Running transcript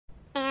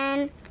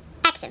and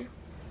action.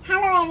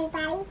 Hello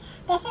everybody,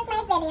 this is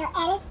my video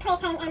and it's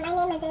playtime and my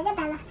name is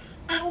Isabella.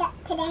 And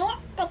today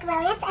the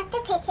grown-ups of the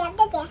picture of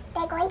the day,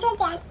 they're going to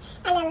dance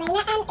and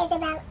Elena and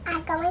Isabel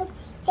are going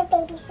to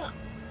babysit.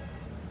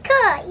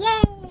 Cool,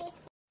 yay!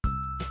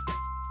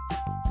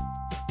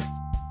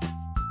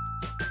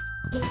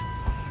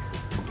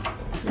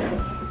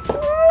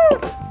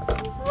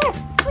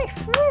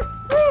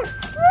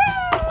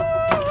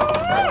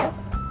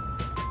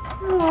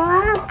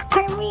 Wow,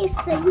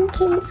 Teresa, you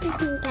can't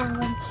sing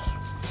down.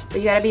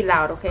 You gotta be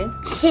loud, okay?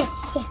 Yes.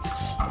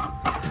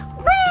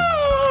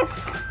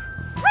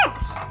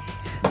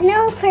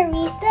 No,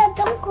 Teresa,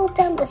 don't go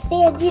down the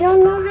stairs. You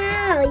don't know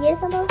how. You're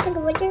supposed to go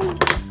with your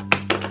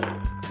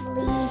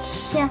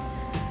leash.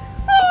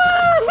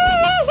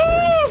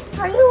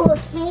 Are you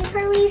okay,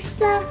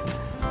 Teresa?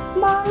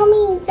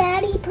 Mommy,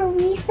 Daddy,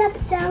 Teresa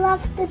fell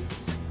off the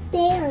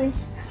stairs.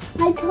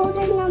 I told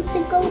her not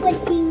to go, but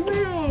she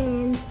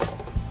ran.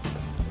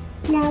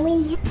 Now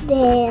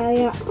there,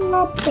 you're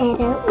all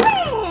better.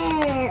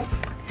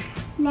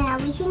 Now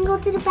we can go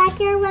to the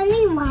backyard when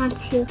we want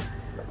to.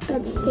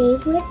 But stay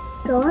with,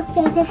 go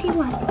upstairs if you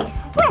want.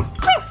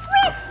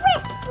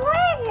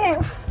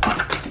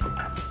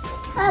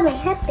 Oh, my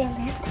headband, I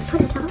have to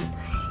put it on.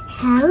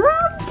 Hello,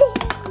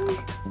 Ding.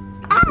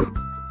 Ah.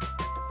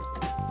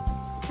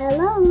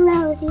 Hello,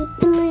 Rosy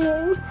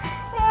Blue.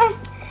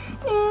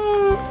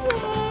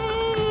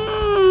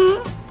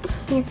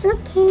 It's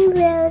okay,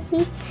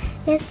 Rosie.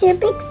 It's your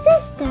big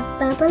sister,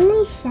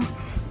 Babalisha.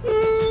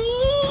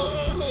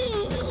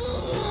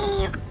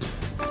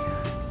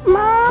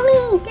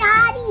 Mommy,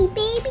 Daddy,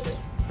 baby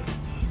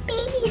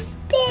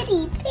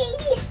Spitty.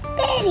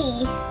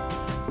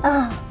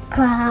 Oh,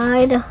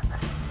 God.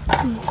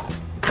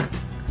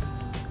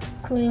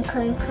 Clean.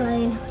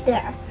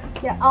 There,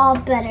 you're all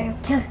better.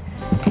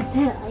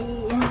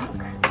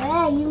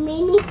 Yeah, you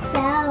made me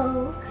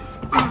feel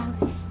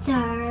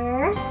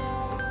sir.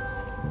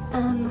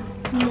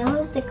 You know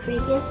who's the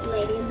craziest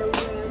lady in the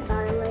world,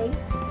 darling?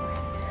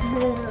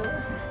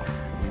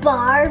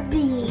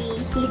 Barbie.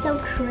 She's so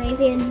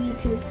crazy on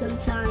YouTube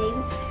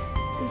sometimes.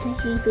 Because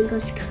she even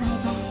goes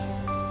crazy.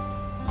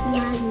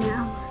 Yeah, I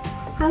know.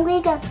 I'm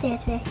gonna go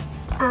upstairs with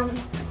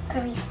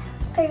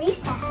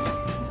Teresa.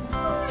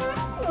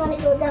 You wanna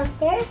go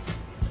downstairs?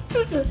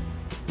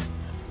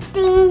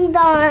 Ding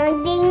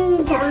dong,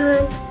 ding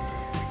dong.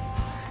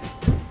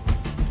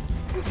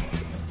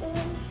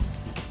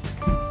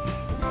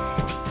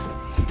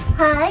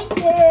 Hi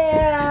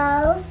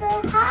girls.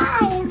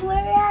 Hi,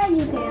 where are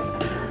you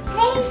girls?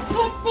 Hey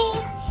Tippy.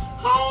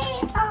 Hey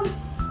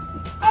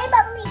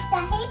Babalisha.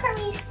 Hey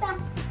Teresa.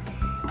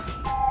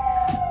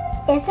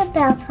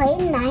 Isabel, play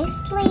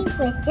nicely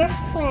with your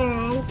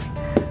friends.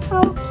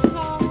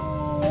 Okay.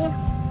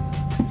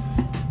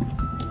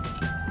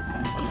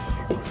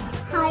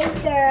 Hi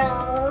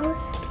girls.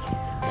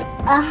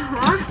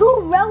 Who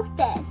wrote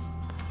this?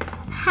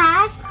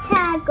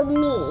 Hashtag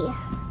me.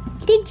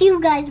 Did you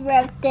guys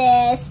write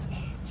this?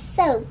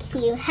 So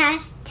cute.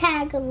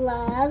 Hashtag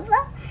love.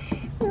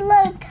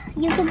 Look,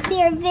 you can see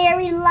her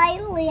very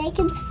lightly. I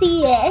can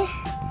see it.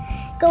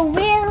 Go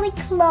really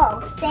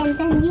close and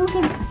then you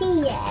can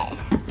see it.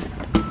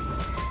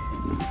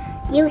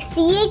 You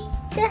see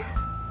it?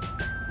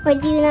 Or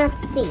do you not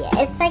see it?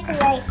 It's like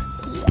right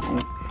here.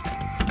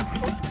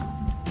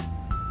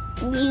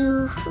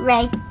 You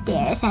right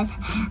there. It says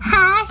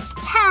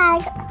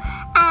hashtag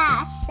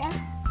Ash.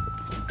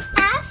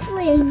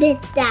 Ashlyn did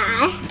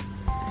that.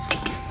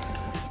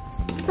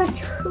 But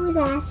who's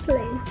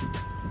Ashlyn?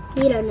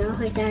 You don't know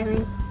her,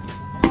 darling.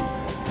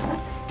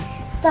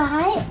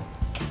 Bye.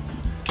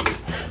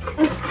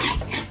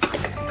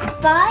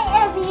 Bye,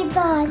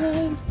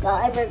 everybody.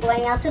 Bye, we're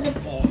going out to the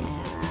dance.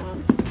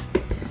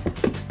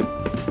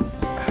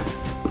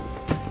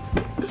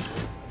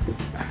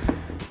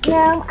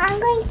 Now, I'm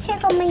going to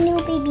check on my new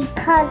baby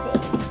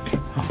cousins.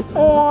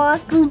 Aw,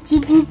 Gucci.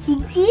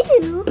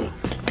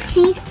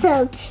 She's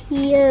so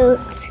cute.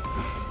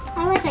 I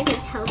wish I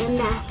could tell them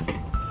that.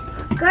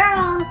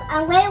 Girls,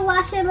 I'm going to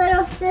wash your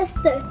little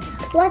sister.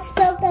 What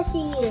soap does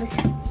she use?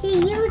 She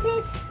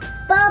uses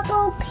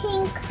bubble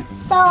pink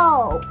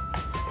soap.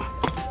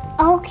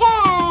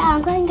 Okay,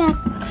 I'm going to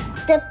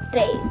get the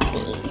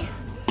baby.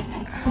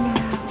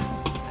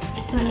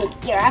 Now, let me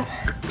grab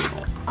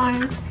my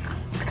arm.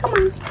 Come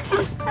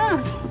on.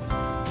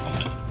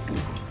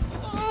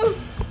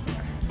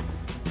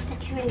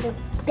 Put you in the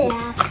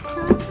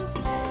bathtub.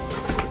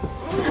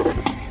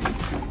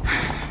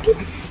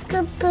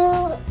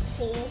 Peekaboo.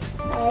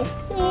 I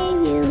see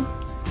you.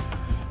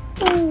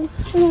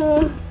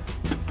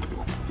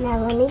 Now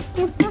let me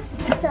get the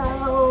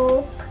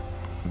soap.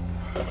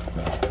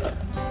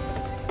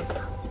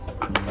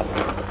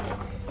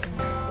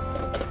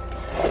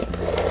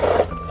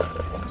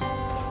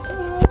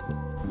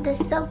 The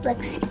soap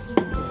looks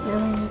cute. Now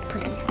let me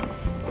put it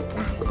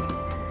inside.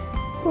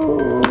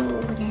 Ooh,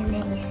 then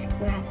let me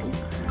scrub it.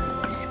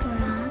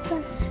 Scrub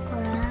your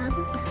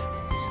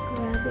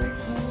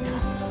hair.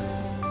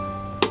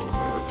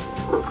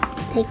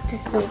 Take the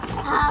soap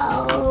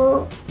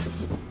out.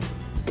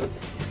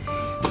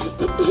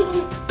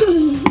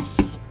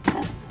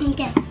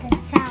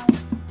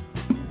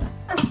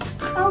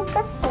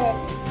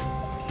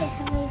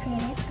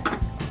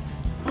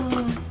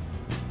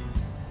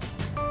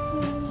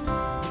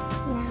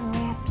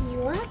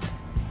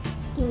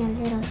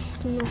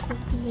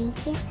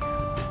 blanket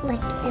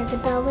like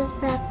Isabel was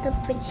wrapped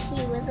up when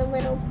she was a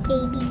little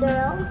baby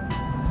girl.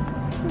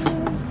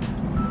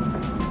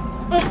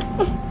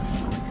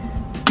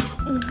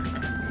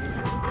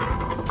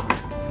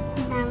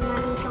 Now let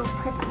me go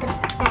put the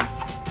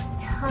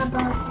bathtub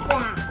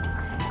back.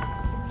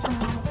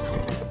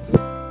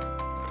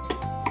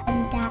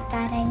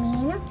 I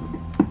mean.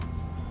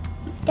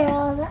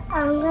 Girls,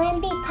 I'm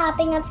going to be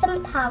popping up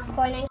some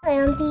popcorn. I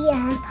found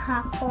the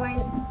popcorn.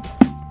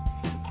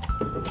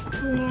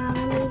 Now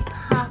let me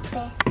pop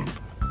it.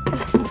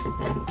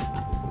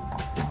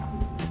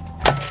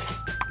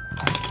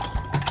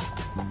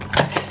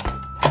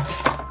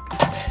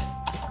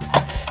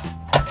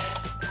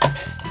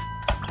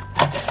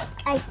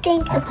 I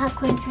think the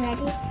popcorn's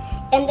ready.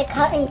 And the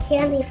cotton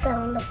candy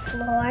fell on the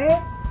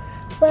floor.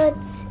 But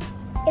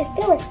it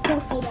still was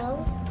poofy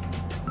though.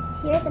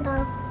 Here's the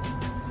bowl.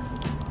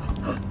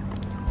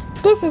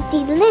 This is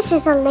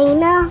delicious,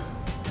 Elena.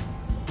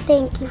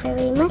 Thank you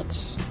very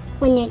much.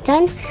 When you're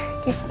done,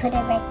 just put it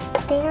right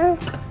there.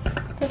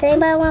 Does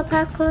anybody want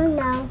popcorn?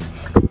 No.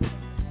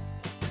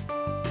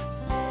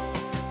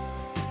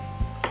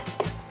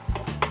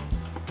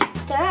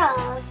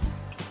 Girls,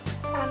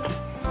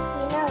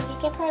 you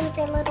can play with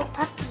your little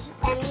puppy.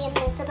 And me and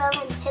Isabel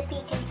and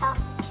Tippy can talk.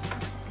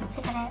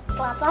 So gonna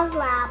blah blah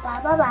blah blah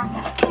blah blah.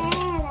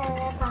 Blah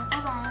blah blah.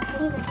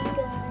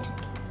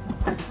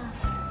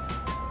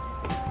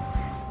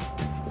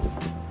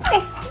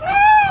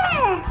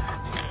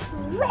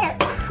 Good.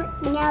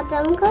 Now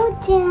don't go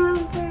down,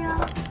 girl.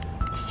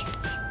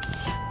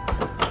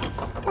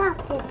 Stop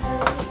it,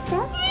 Lisa.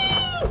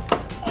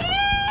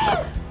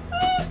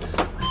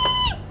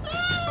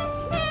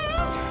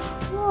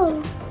 Oh,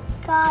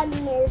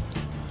 goodness.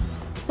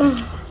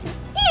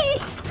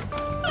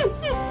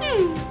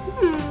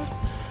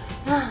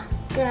 Oh,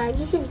 girl,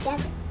 you should get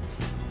it.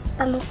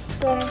 I'm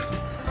upstairs.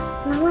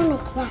 No one to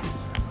carry.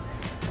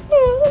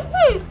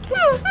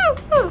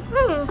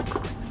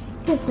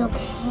 It's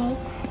okay.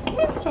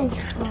 You're in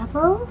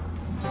trouble.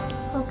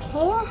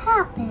 Okay, it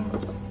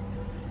happens.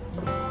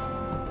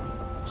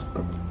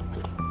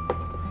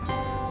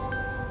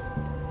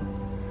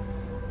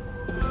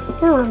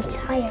 No, I'm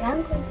tired.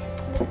 I'm going to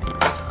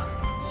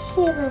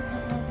sleep.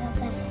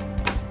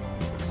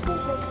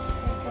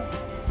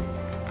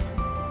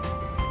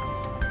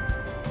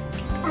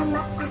 I'm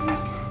going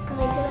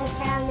to look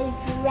around the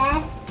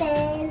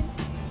dresses.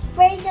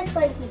 We're just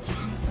going to keep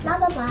chatting. Blah,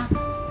 blah, blah.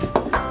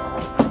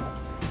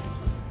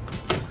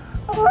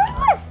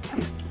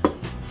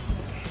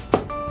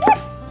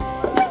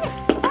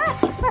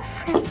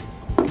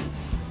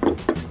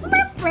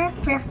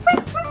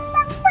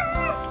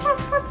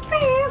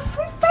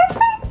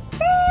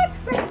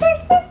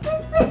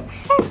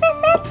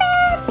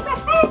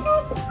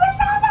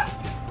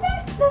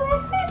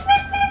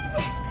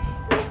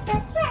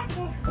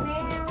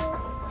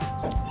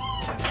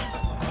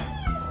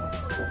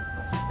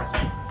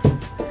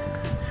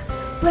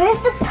 Where's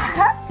the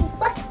puppy?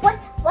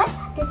 What?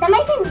 Did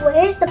somebody say,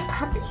 where's the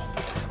puppy?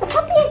 The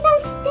puppy is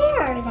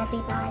downstairs,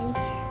 everybody.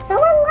 So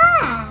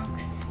relax.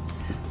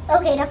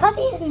 Okay, the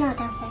puppy is not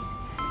downstairs.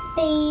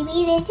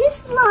 Baby, did you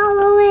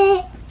swallow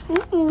it?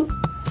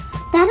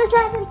 That is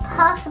not even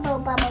possible,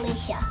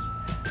 Bubbleisha.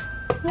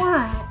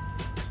 What?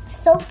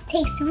 Soap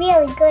tastes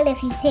really good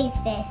if you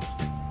taste it.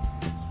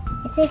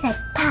 It tastes like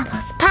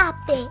Bubbles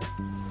popping.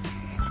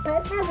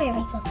 But not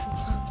very good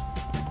sometimes.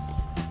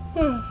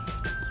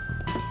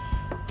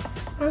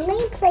 I'm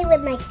going to play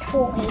with my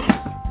toys.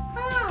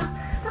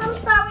 I'm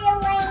sorry,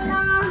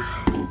 Elena.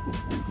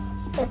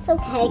 It's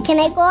okay. Can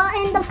I go out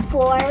in the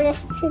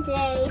forest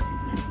today?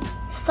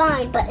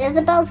 Fine, but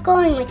Isabel's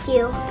going with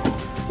you.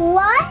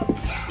 What?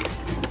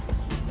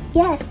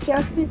 Yes,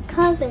 you're her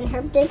cousin,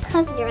 her big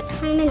cousin. You're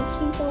 10 and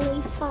she's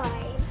only 5.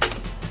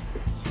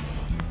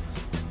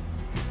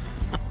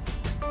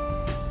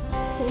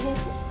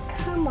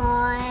 Come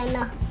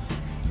on.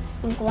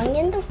 I'm going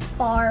in the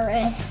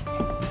forest.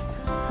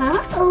 Huh?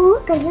 Oh,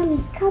 look, a yummy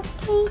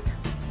cupcake.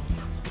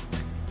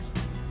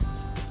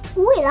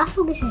 Ooh, it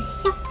also gets a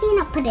shucking.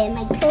 I'll put it in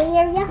my toy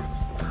area.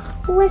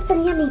 Ooh, and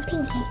some yummy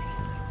pancakes.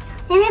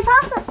 And it's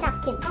also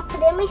shucking. I'll put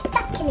it in my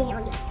shucking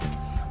area.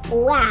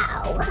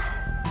 Wow.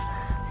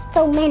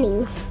 So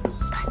many.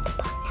 Cut the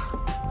ball now.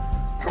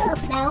 Cut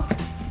up now.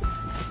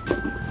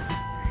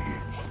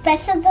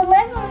 Special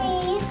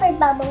delivery for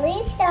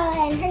Bubbleisha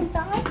and her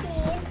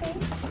doggy.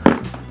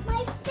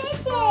 My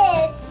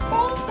fidgets.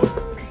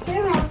 Thanks.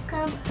 You're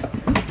welcome.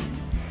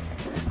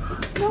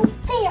 No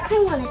fair. I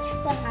want to try.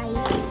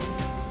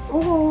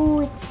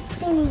 Oh, it's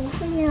spinning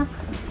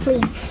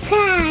really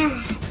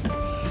fast.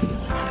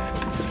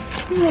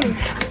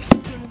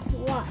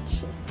 Watch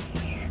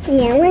it.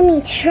 Now let me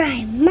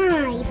try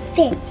my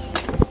fit.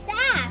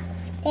 Stop!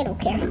 They don't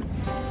care.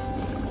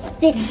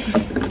 Spinning.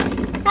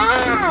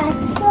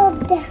 It's slowed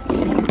down.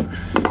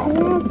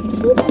 Let's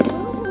keep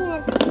moving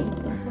it.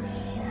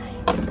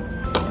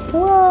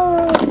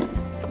 Whoa.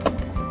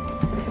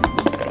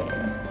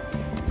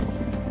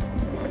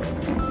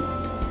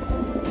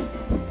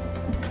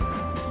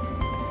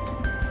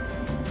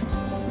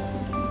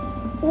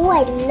 Oh,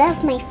 I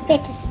love my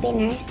fidget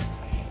spinners.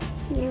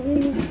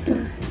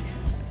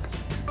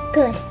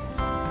 Good.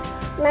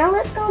 Now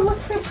let's go look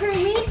for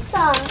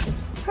Parisa.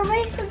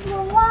 Parisa's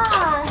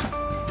lost.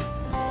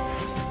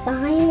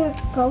 Fine, we're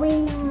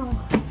going now.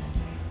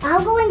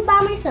 I'll go in by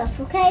myself,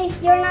 okay?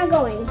 You're not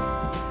going.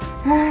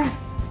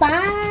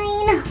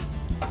 Fine.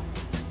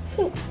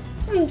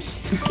 I'm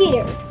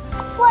scared.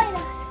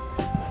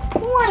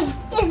 Why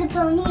does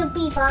Isabel need to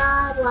be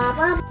blah, blah,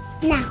 blah?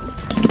 Now.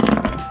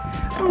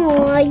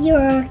 Oh, you're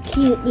a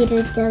cute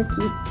little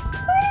doggy.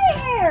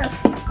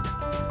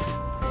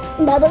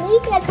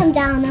 Bubbly's gonna come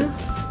down now.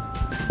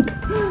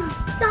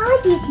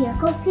 Doggy's here.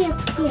 Go play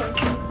upstairs.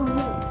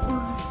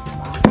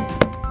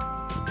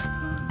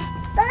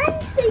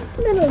 That's this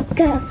little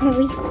girl,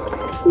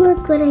 Parisa.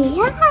 Look what I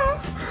have.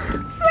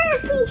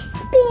 Murphy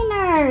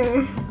spinner.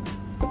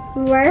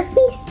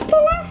 Murphy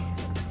spinner?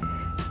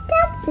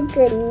 That's a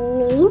good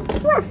name.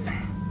 Ruff.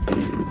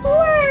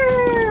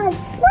 Ruff.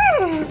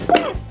 Ruff.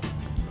 Ruff.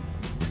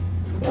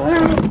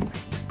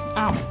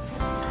 Oh.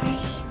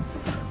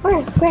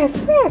 Ruff, ruff,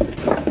 ruff.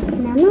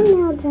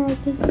 No,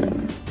 doggy.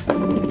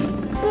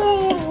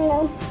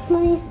 No,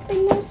 my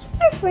spinners.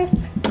 Ruff, ruff.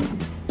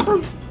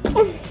 Ruff.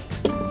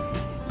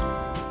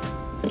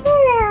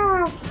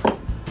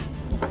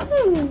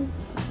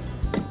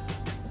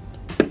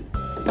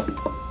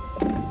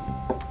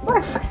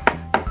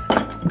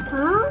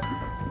 Huh?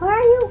 Where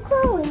are you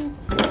going?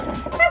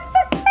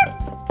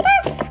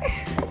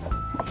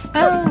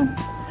 Oh.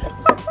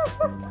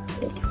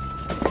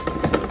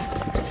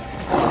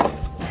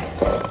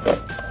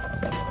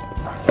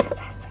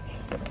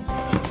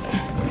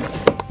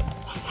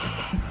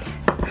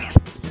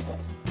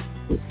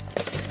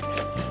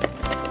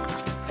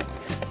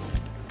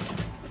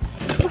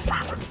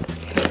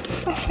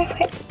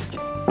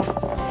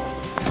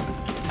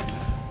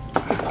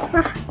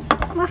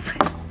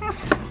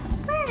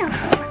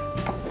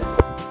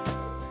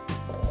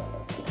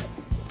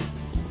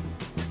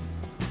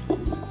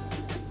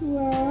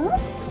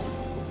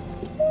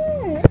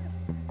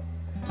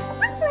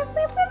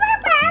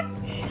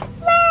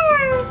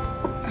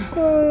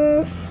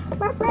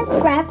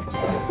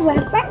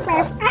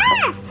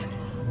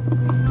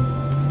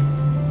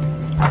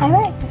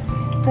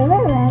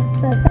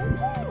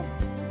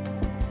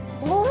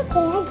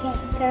 Okay, I get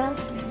it, girl.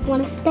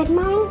 Want to spin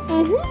mine?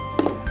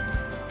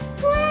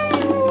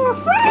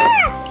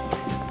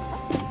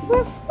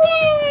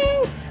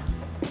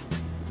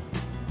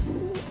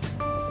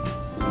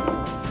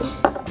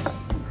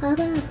 How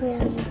about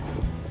really?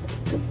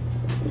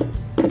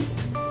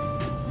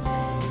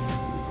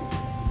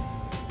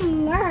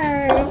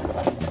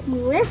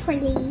 We're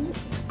pretty.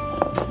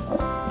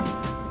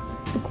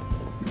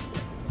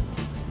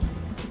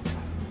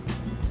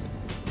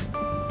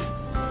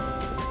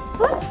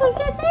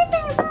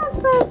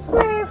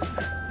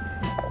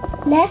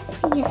 Let's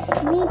see if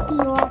Sleepy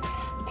or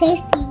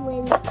Tasty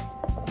wins.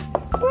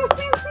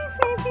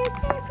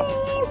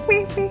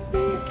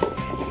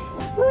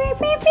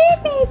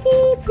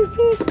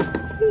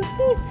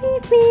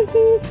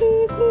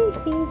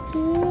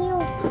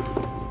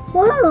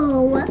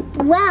 Whoa,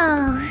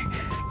 wow.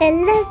 It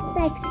looks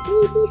like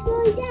Sleepy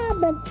slowed down,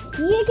 but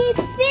he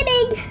keeps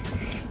spinning.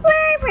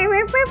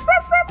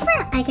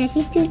 I guess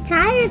he's too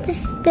tired to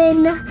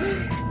spin.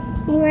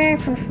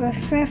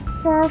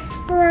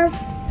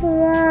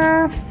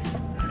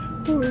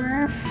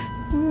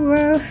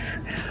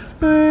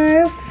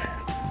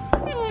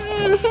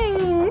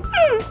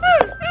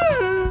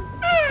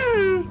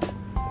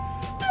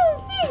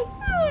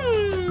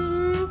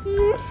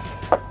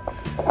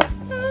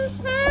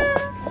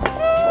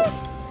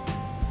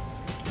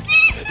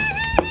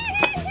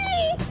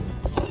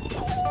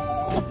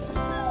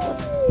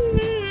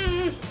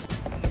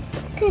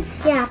 Good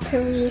job,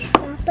 Parisa.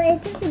 But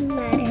it doesn't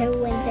matter who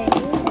wins or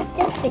loses. It's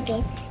just the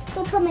game. Go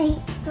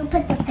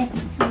put the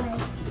pigeons away.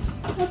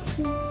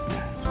 Okay.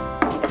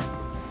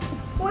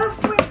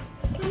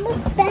 I'm a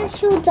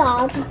special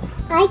dog.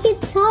 I can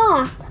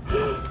talk.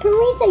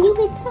 Parisa, you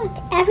can talk.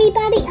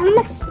 Everybody, I'm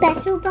a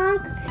special dog,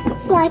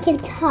 so I can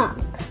talk.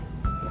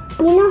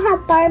 You know how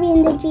Barbie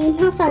in the Dream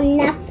House on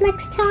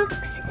Netflix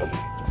talks?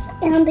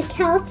 And on the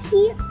couch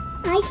here,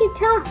 I can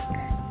talk.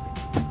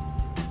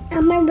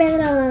 I'm a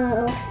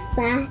little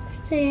fox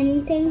or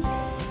anything.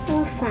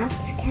 Little fox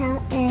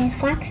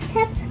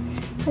cats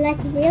are like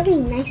really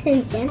nice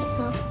and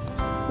gentle.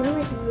 Not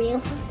like real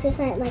foxes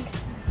that like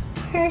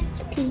hurt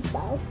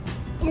people.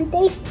 And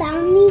they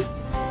found me.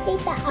 They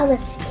thought I was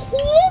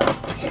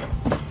cute,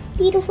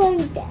 beautiful,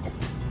 and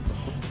best.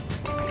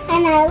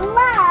 And I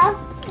love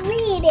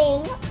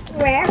reading.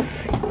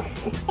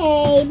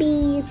 A,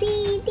 B,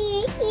 C, D,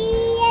 E,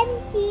 N,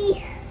 G,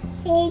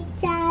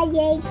 H, I, J,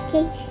 K,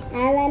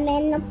 L, M,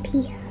 N, O, P,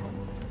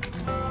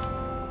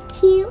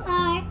 Q,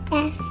 R,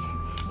 S,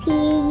 T,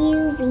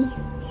 U, V,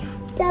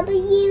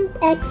 W,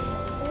 X,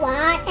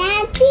 Y,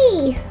 and Z.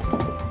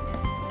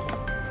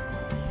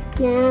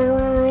 Now I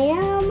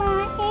know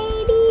my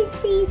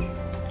ABCs.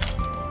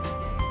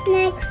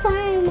 Next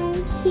time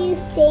won't you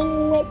sing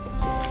with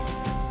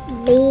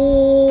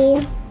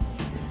me?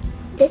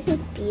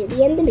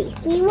 Beauty and the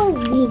Beast. We will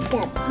read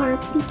that part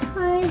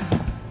because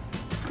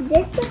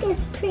this book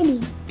is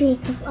pretty big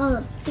of all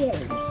of fairy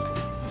tales.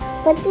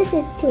 But this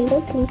is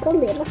Twinkle Twinkle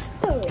Little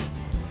Star.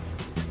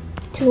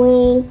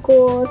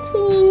 Twinkle,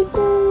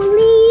 twinkle,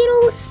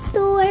 little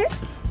star,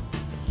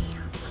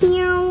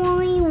 here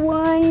I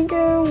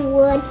wonder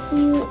what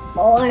you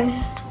are.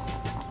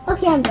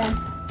 Okay, I'm done.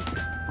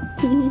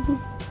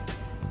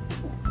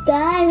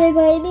 Guys, we're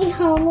going to be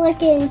home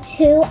like in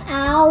 2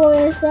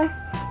 hours. So,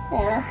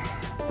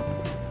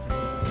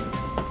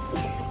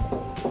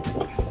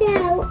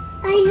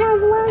 I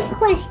have one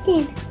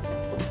question.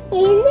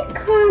 In the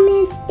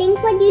comments,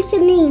 think what you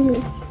should name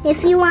me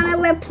if you want to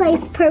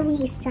replace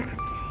Parisa.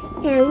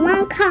 And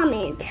one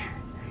comment.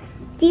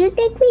 Do you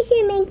think we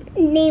should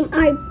name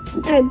our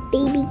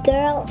baby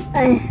girl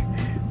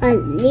a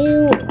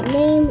new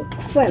name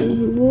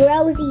from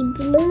Rosie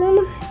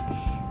Bloom?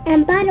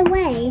 And by the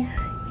way,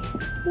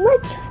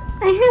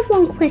 I have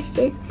one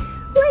question.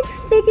 What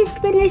fidget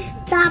spinner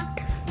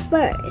stopped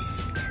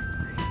first?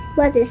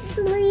 Was it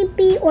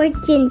Sleepy or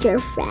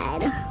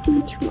Gingerbread?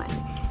 Which one?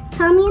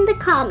 Tell me in the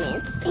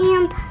comments.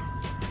 And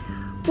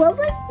what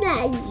was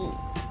that?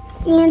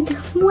 And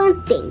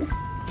one thing.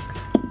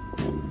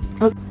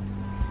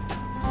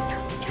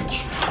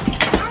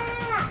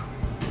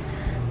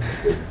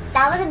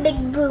 That was a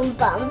big boom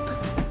bump.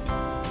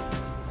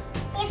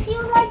 If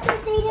you like the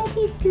video,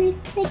 please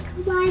click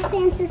like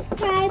and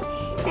subscribe.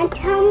 And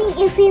tell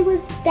me if it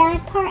was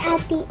bad part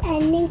at the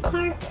ending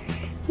part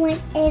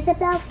when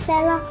Isabel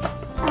fell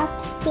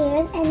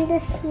upstairs and the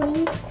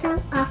swing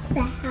fell off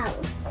the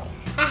house.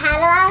 I had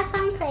a lot of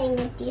fun playing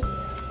with you.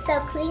 So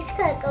please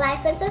click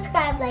like and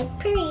subscribe like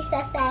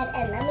Parisa said,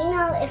 and let me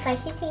know if I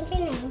should change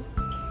your name.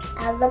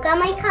 I'll look on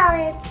my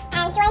comments.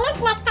 And join us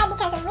next time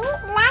because we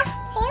love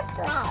to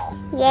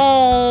play.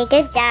 Yay,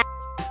 good job.